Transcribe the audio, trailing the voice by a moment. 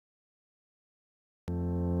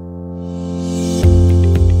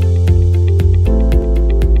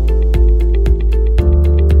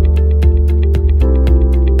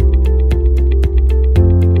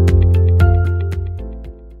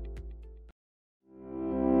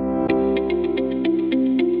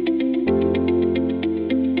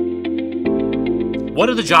One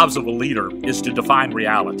of the jobs of a leader is to define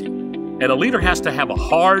reality. And a leader has to have a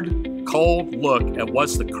hard, cold look at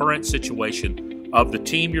what's the current situation of the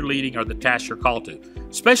team you're leading or the task you're called to.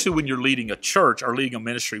 Especially when you're leading a church or leading a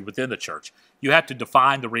ministry within the church. You have to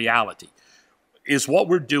define the reality. Is what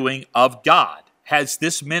we're doing of God? Has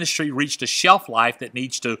this ministry reached a shelf life that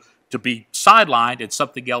needs to be sidelined and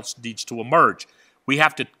something else needs to emerge? We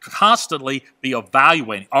have to constantly be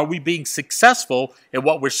evaluating. Are we being successful in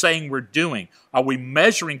what we're saying we're doing? Are we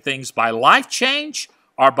measuring things by life change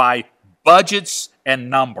or by budgets and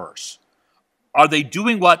numbers? Are they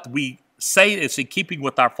doing what we say is in keeping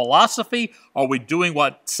with our philosophy? Or are we doing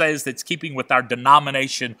what says that's keeping with our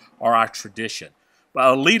denomination or our tradition? But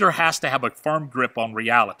a leader has to have a firm grip on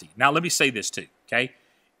reality. Now, let me say this too, okay?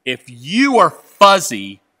 If you are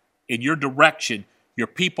fuzzy in your direction, your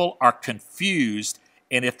people are confused,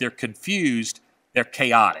 and if they're confused, they're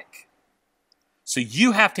chaotic. So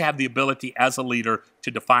you have to have the ability as a leader to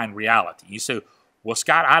define reality. You say, well,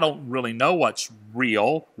 Scott, I don't really know what's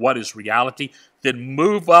real, what is reality. Then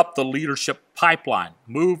move up the leadership pipeline.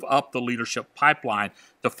 Move up the leadership pipeline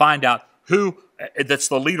to find out who that's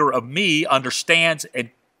the leader of me understands, and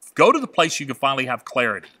go to the place you can finally have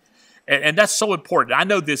clarity. And that's so important. I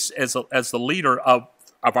know this as the leader of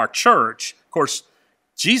our church. Of course,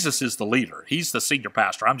 Jesus is the leader. He's the senior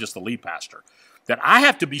pastor. I'm just the lead pastor. That I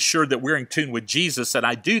have to be sure that we're in tune with Jesus, and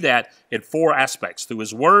I do that in 4 aspects: through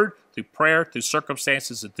His Word, through prayer, through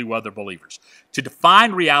circumstances, and through other believers. To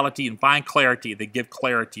define reality and find clarity, and then give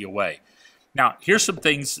clarity away. Now, here's some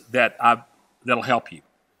things that'll help you.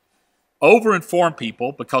 Over-inform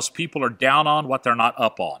people, because people are down on what they're not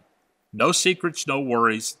up on. No secrets, no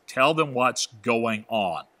worries. Tell them what's going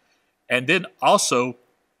on. And then also,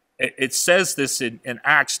 it says this in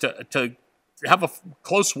Acts to have a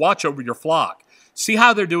close watch over your flock. See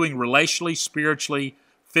how they're doing relationally, spiritually,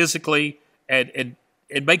 physically, and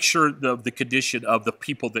make sure the condition of the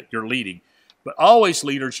people that you're leading. But always,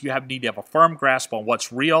 leaders, you need to have a firm grasp on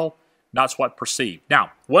what's real, not what's perceived.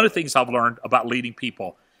 Now, one of the things I've learned about leading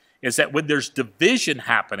people is that when there's division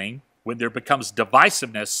happening, when there becomes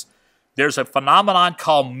divisiveness, there's a phenomenon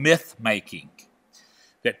called myth-making.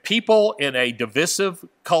 That people in a divisive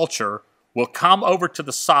culture will come over to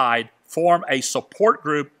the side, form a support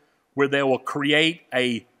group where they will create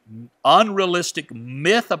an unrealistic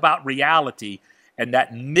myth about reality, and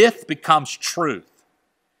that myth becomes truth.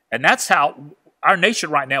 And that's how our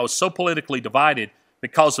nation right now is so politically divided,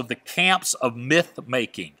 because of the camps of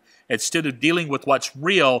myth-making. Instead of dealing with what's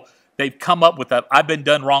real, they've come up with a I've been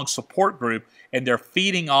done wrong support group, and they're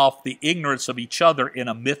feeding off the ignorance of each other in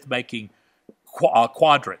a myth-making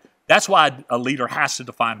quadrant. That's why a leader has to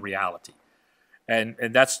define reality. And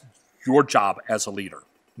that's your job as a leader.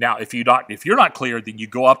 Now, if you're not clear, then you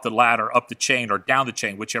go up the ladder, up the chain, or down the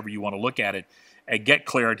chain, whichever you want to look at it, and get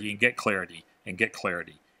clarity and get clarity and get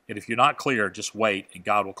clarity. And if you're not clear, just wait, and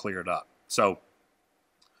God will clear it up. So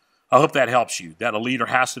I hope that helps you, that a leader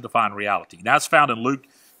has to define reality. Now, it's found in Luke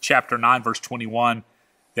chapter 9, verse 21,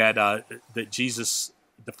 that Jesus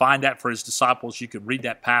defined that for His disciples. You can read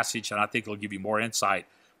that passage, and I think it'll give you more insight.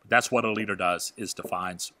 But that's what a leader does, is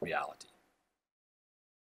defines reality.